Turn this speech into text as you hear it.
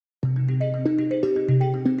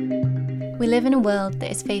live in a world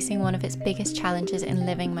that is facing one of its biggest challenges in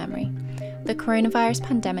living memory. The coronavirus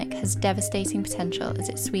pandemic has devastating potential as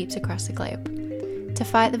it sweeps across the globe. To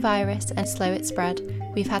fight the virus and slow its spread,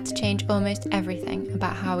 we've had to change almost everything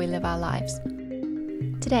about how we live our lives.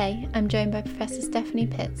 Today, I'm joined by Professor Stephanie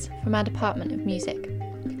Pitts from our Department of Music.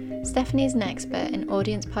 Stephanie is an expert in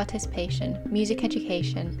audience participation, music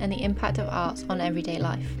education, and the impact of arts on everyday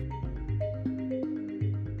life.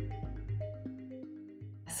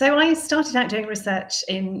 So I started out doing research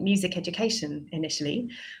in music education initially.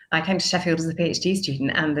 I came to Sheffield as a PhD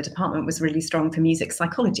student and the department was really strong for music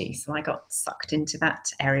psychology. So I got sucked into that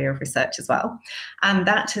area of research as well. And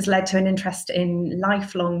that has led to an interest in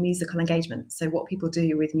lifelong musical engagement. So what people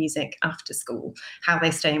do with music after school, how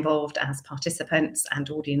they stay involved as participants and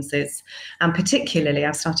audiences. And particularly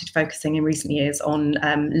I've started focusing in recent years on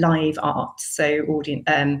live art. So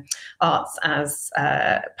arts as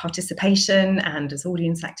participation and as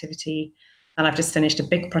audience activity. And I've just finished a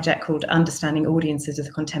big project called Understanding Audiences of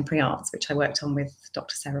the Contemporary Arts, which I worked on with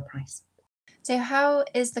Dr. Sarah Price. So how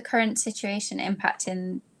is the current situation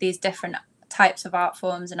impacting these different types of art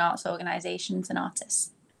forms and arts organisations and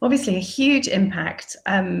artists? Obviously, a huge impact.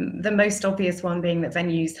 The most obvious one being that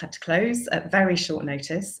venues had to close at very short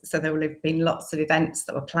notice. So there will have been lots of events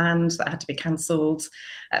that were planned that had to be cancelled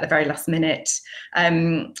at the very last minute.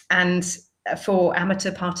 And for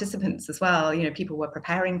amateur participants as well, people were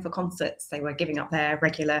preparing for concerts, they were giving up their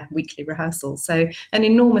regular weekly rehearsals. So an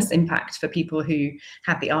enormous impact for people who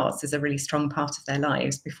had the arts as a really strong part of their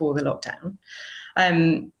lives before the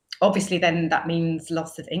lockdown. Obviously, then that means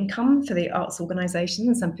loss of income for the arts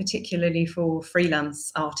organisations and particularly for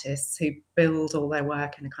freelance artists who build all their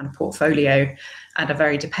work in a kind of portfolio and are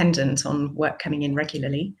very dependent on work coming in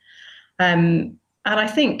regularly. And I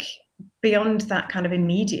think beyond that kind of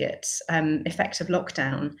immediate effect of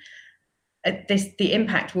lockdown, the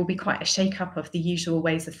impact will be quite a shake-up of the usual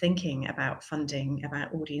ways of thinking about funding,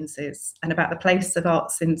 about audiences, and about the place of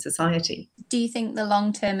arts in society. Do you think the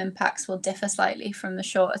long-term impacts will differ slightly from the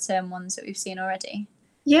shorter-term ones that we've seen already?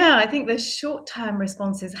 Yeah, I think the short-term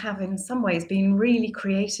responses have in some ways been really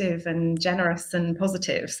creative and generous and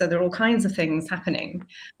positive. So there are all kinds of things happening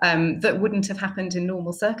that wouldn't have happened in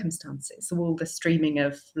normal circumstances. So all the streaming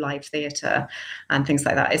of live theatre and things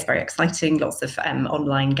like that is very exciting. Lots of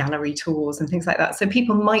online gallery tours and things like that. So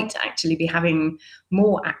people might actually be having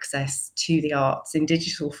more access to the arts in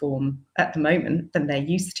digital form at the moment than they're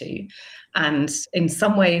used to. And in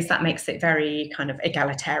some ways that makes it very kind of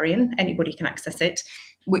egalitarian. Anybody can access it,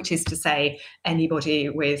 which is to say anybody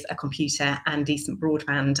with a computer and decent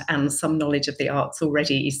broadband and some knowledge of the arts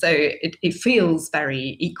already. So it feels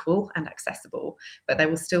very equal and accessible, but there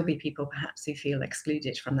will still be people perhaps who feel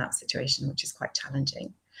excluded from that situation, which is quite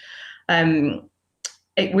challenging.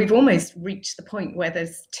 We've almost reached the point where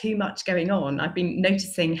there's too much going on. I've been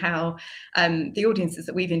noticing how the audiences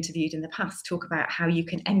that we've interviewed in the past talk about how you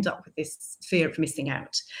can end up with this fear of missing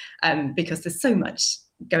out because there's so much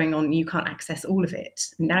going on, you can't access all of it.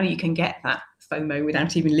 Now you can get that FOMO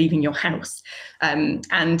without even leaving your house.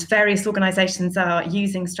 And various organisations are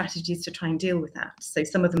using strategies to try and deal with that. So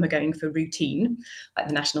some of them are going for routine, like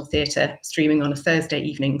the National Theatre streaming on a Thursday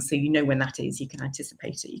evening, so you know when that is, you can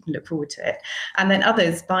anticipate it, you can look forward to it. And then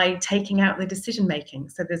others by taking out the decision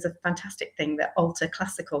making. So there's a fantastic thing that Alter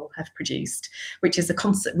Classical have produced, which is a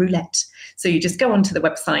concert roulette. So you just go onto the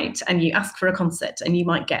website and you ask for a concert and you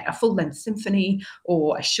might get a full-length symphony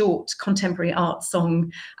or a short contemporary art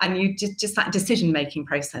song, and you just that decision-making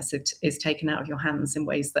process is taken out of your hands in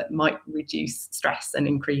ways that might reduce stress and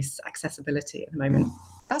increase accessibility at the moment.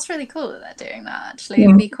 That's really cool that they're doing that, actually.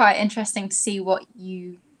 It'd be quite interesting to see what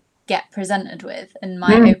you get presented with and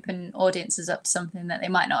might open audiences up to something that they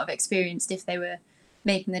might not have experienced if they were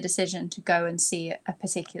making the decision to go and see a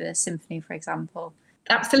particular symphony, for example.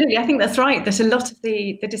 Absolutely, I think that's right, that a lot of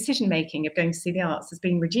the decision making of going to see the arts has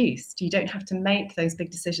been reduced. You don't have to make those big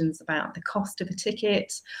decisions about the cost of a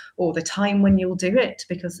ticket or the time when you'll do it,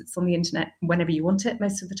 because it's on the internet whenever you want it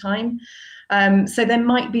most of the time. So there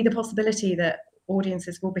might be the possibility that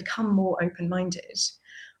audiences will become more open-minded,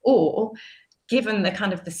 or given the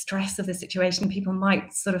kind of the stress of the situation, people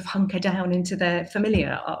might sort of hunker down into their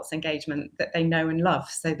familiar arts engagement that they know and love,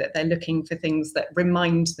 so that they're looking for things that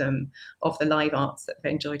remind them of the live arts that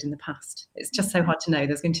they've enjoyed in the past. It's just so hard to know.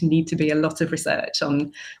 There's going to need to be a lot of research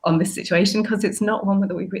on this situation because it's not one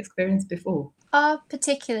that we've experienced before. Are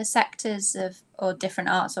particular sectors or different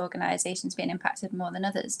arts organisations being impacted more than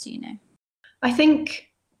others, do you know? I think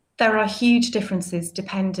there are huge differences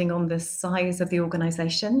depending on the size of the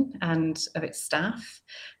organisation and of its staff,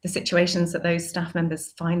 the situations that those staff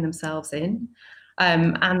members find themselves in.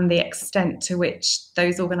 and the extent to which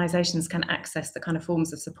those organisations can access the kind of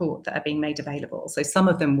forms of support that are being made available. So some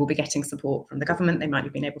of them will be getting support from the government. They might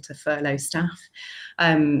have been able to furlough staff.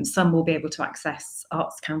 Some will be able to access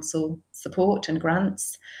Arts Council support and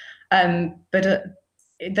grants. But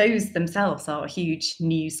those themselves are huge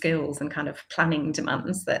new skills and kind of planning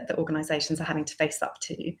demands that the organisations are having to face up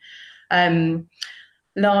to.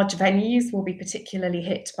 Large venues will be particularly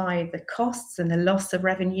hit by the costs and the loss of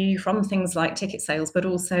revenue from things like ticket sales, but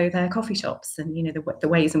also their coffee shops and, you know, the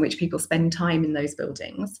ways in which people spend time in those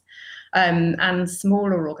buildings. And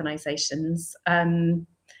smaller organisations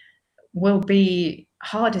will be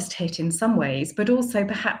hardest hit in some ways, but also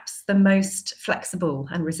perhaps the most flexible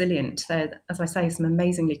and resilient. There, as I say, some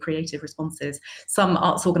amazingly creative responses. Some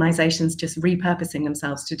arts organisations just repurposing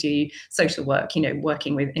themselves to do social work, you know,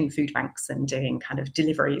 working in food banks and doing kind of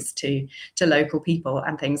deliveries to local people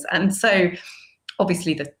and things. And so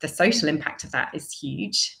obviously the social impact of that is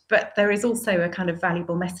huge, but there is also a kind of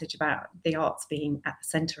valuable message about the arts being at the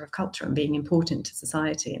centre of culture and being important to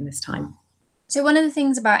society in this time. So one of the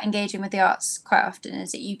things about engaging with the arts quite often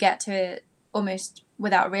is that you get to almost,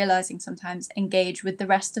 without realising sometimes, engage with the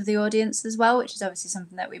rest of the audience as well, which is obviously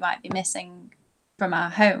something that we might be missing from our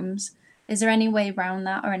homes. Is there any way around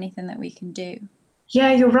that or anything that we can do?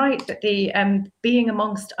 Yeah, you're right that the being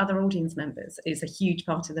amongst other audience members is a huge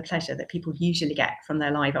part of the pleasure that people usually get from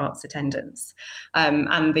their live arts attendance.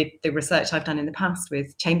 And the research I've done in the past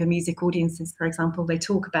with chamber music audiences, for example, they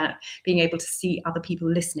talk about being able to see other people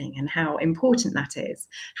listening and how important that is,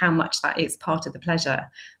 how much that is part of the pleasure,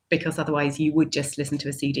 because otherwise you would just listen to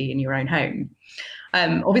a CD in your own home.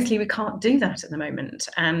 Obviously, we can't do that at the moment.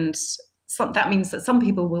 And that means that some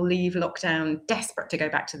people will leave lockdown desperate to go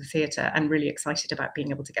back to the theatre and really excited about being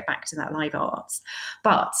able to get back to that live arts.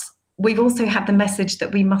 But we've also had the message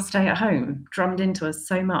that we must stay at home drummed into us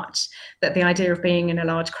so much that the idea of being in a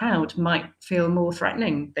large crowd might feel more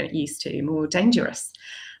threatening than it used to, more dangerous,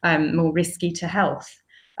 more risky to health.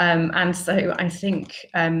 And so I think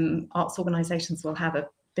arts organisations will have a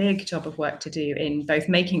big job of work to do in both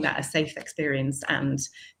making that a safe experience and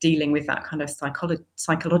dealing with that kind of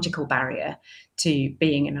psychological barrier to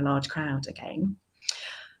being in a large crowd again.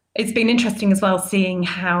 It's been interesting as well seeing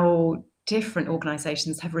how different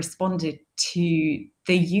organisations have responded to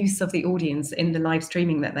the use of the audience in the live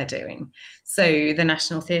streaming that they're doing. So the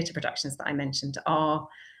National Theatre productions that I mentioned are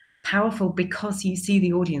powerful because you see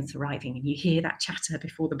the audience arriving and you hear that chatter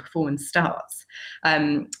before the performance starts.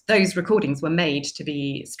 Those recordings were made to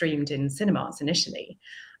be streamed in cinemas initially.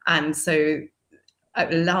 And so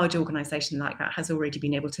a large organisation like that has already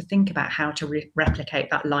been able to think about how to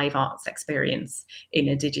replicate that live arts experience in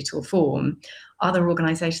a digital form. Other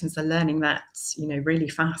organisations are learning that, you know, really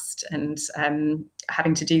fast and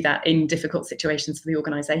having to do that in difficult situations for the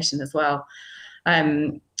organisation as well.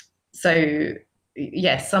 So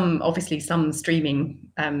yes, some streaming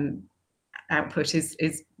output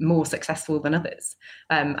is more successful than others,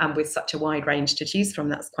 and with such a wide range to choose from,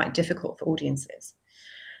 that's quite difficult for audiences.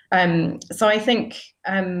 So I think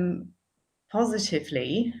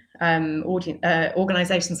positively,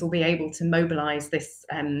 organisations will be able to mobilise this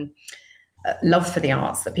love for the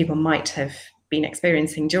arts that people might have been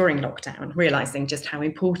experiencing during lockdown, realizing just how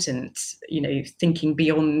important, you know, thinking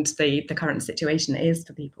beyond the current situation is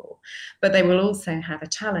for people. But they will also have a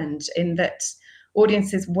challenge in that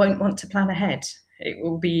audiences won't want to plan ahead. It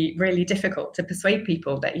will be really difficult to persuade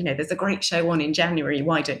people that, you know, there's a great show on in January,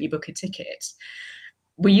 why don't you book a ticket?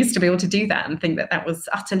 We used to be able to do that and think that that was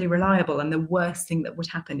utterly reliable, and the worst thing that would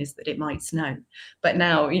happen is that it might snow. But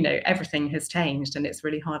now, you know, everything has changed and it's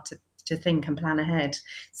really hard to think and plan ahead.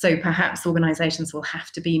 So perhaps organisations will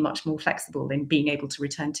have to be much more flexible in being able to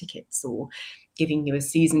return tickets or giving you a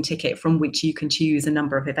season ticket from which you can choose a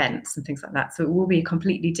number of events and things like that. So it will be a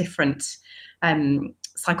completely different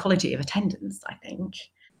psychology of attendance, I think.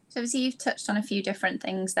 So obviously you've touched on a few different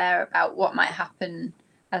things there about what might happen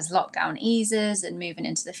as lockdown eases and moving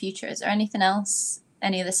into the future. Is there anything else,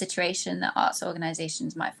 any other situation that arts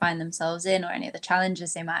organisations might find themselves in, or any other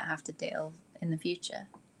challenges they might have to deal with in the future?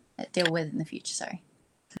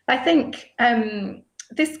 I think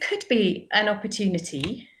this could be an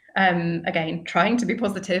opportunity, again, trying to be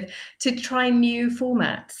positive, to try new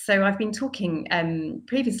formats. So I've been talking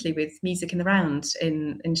previously with Music in the Round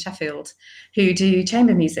in Sheffield, who do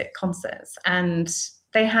chamber music concerts, and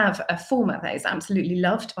they have a format that is absolutely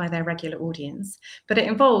loved by their regular audience, but it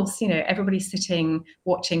involves, everybody sitting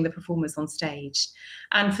watching the performers on stage.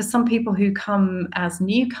 And for some people who come as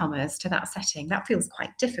newcomers to that setting, that feels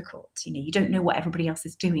quite difficult. You don't know what everybody else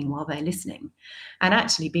is doing while they're listening. And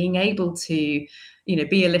actually being able to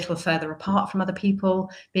be a little further apart from other people,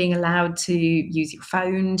 being allowed to use your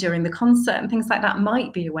phone during the concert and things like that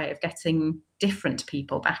might be a way of getting different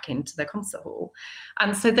people back into the concert hall.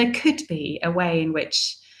 And so there could be a way in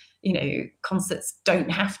which, concerts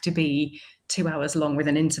don't have to be 2 hours long with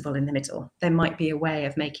an interval in the middle. There might be a way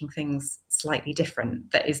of making things slightly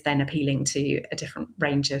different that is then appealing to a different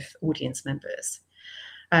range of audience members.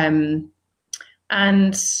 And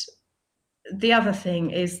the other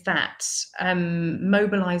thing is that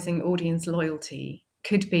mobilizing audience loyalty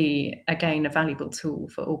could be, again, a valuable tool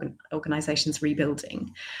for organisations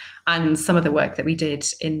rebuilding. And some of the work that we did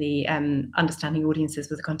in the Understanding Audiences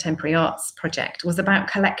with the Contemporary Arts project was about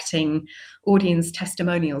collecting audience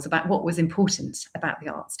testimonials about what was important about the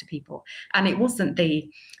arts to people. And it wasn't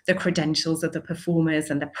the credentials of the performers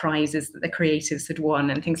and the prizes that the creatives had won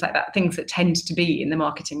and things like that, things that tend to be in the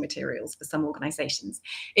marketing materials for some organisations.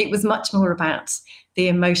 It was much more about the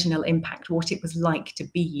emotional impact, what it was like to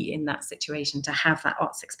be in that situation, to have that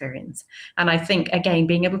arts experience. And I think, again,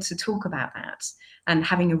 being able to talk about that and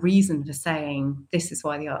having a reason for saying this is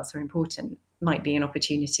why the arts are important might be an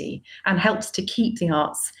opportunity, and helps to keep the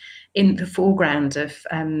arts in the foreground of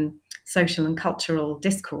social and cultural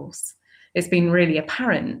discourse. It's been really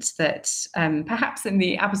apparent that perhaps in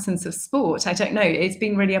the absence of sport, I don't know, it's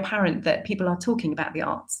been really apparent that people are talking about the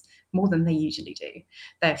arts more than they usually do.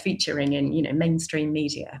 They're featuring in mainstream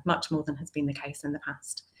media much more than has been the case in the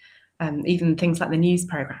past. Even things like the news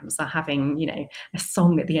programmes are having, a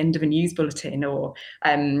song at the end of a news bulletin, or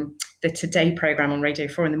the Today programme on Radio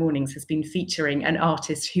 4 in the mornings has been featuring an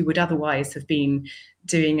artist who would otherwise have been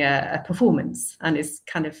doing a performance, and is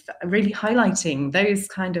kind of really highlighting those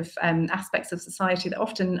kind of aspects of society that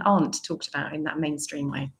often aren't talked about in that mainstream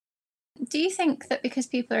way. Do you think that because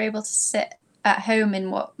people are able to sit at home in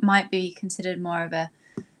what might be considered more of a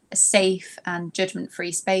safe and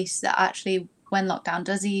judgment-free space, that actually when lockdown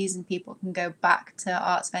does ease and people can go back to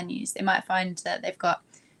arts venues, they might find that they've got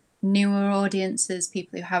newer audiences,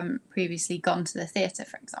 people who haven't previously gone to the theatre,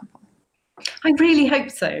 for example? I really hope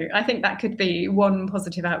so. I think that could be one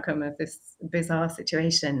positive outcome of this bizarre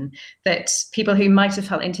situation, that people who might have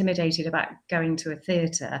felt intimidated about going to a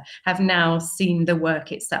theatre have now seen the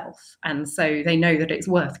work itself. And so they know that it's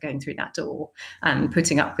worth going through that door and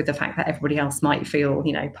putting up with the fact that everybody else might feel,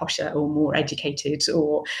 posher or more educated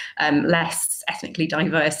or less ethnically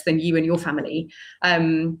diverse than you and your family.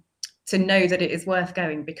 To know that it is worth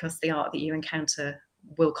going because the art that you encounter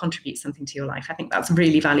will contribute something to your life. I think that's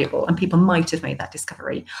really valuable, and people might have made that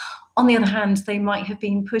discovery. On the other hand, they might have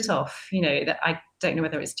been put off, that I don't know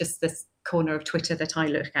whether it's just this corner of Twitter that I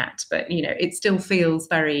look at, but it still feels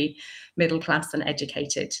very middle class and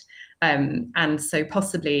educated. And so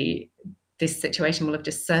possibly this situation will have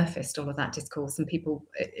just surfaced all of that discourse, and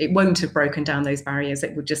it won't have broken down those barriers.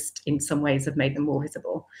 It would just in some ways have made them more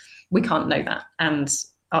visible. We can't know that. And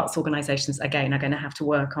arts organisations, again, are going to have to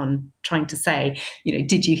work on trying to say,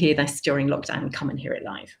 did you hear this during lockdown? Come and hear it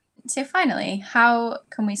live. So finally, how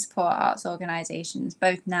can we support arts organisations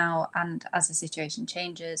both now and as the situation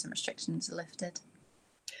changes and restrictions are lifted?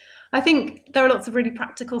 I think there are lots of really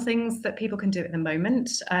practical things that people can do at the moment.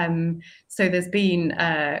 So there's been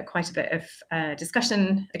quite a bit of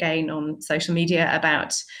discussion, again, on social media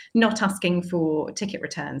about not asking for ticket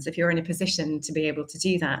returns. If you're in a position to be able to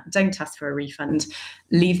do that, don't ask for a refund.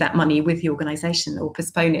 Leave that money with the organisation or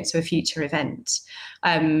postpone it to a future event.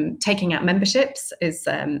 Taking out memberships is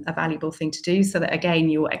a valuable thing to do, so that, again,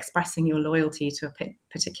 you're expressing your loyalty to a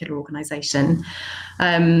particular organisation.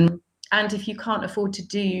 And if you can't afford to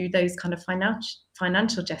do those kind of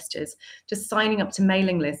financial gestures, just signing up to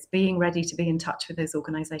mailing lists, being ready to be in touch with those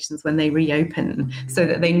organisations when they reopen, so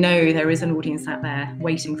that they know there is an audience out there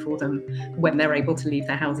waiting for them when they're able to leave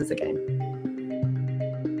their houses again.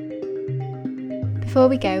 Before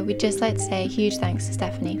we go, we'd just like to say a huge thanks to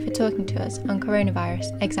Stephanie for talking to us on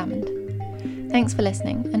Coronavirus Examined. Thanks for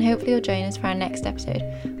listening, and hopefully you'll join us for our next episode,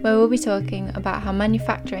 where we'll be talking about how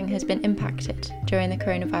manufacturing has been impacted during the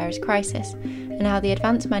coronavirus crisis, and how the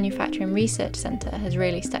Advanced Manufacturing Research Centre has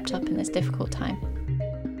really stepped up in this difficult time.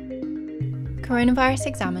 Coronavirus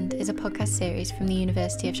Examined is a podcast series from the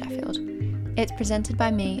University of Sheffield. It's presented by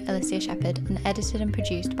me, Alicia Shepherd, and edited and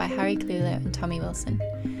produced by Harry Clulo and Tommy Wilson.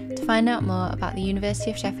 To find out more about the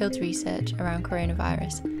University of Sheffield's research around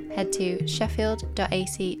coronavirus, head to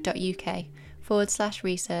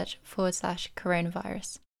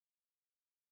sheffield.ac.uk/research/coronavirus.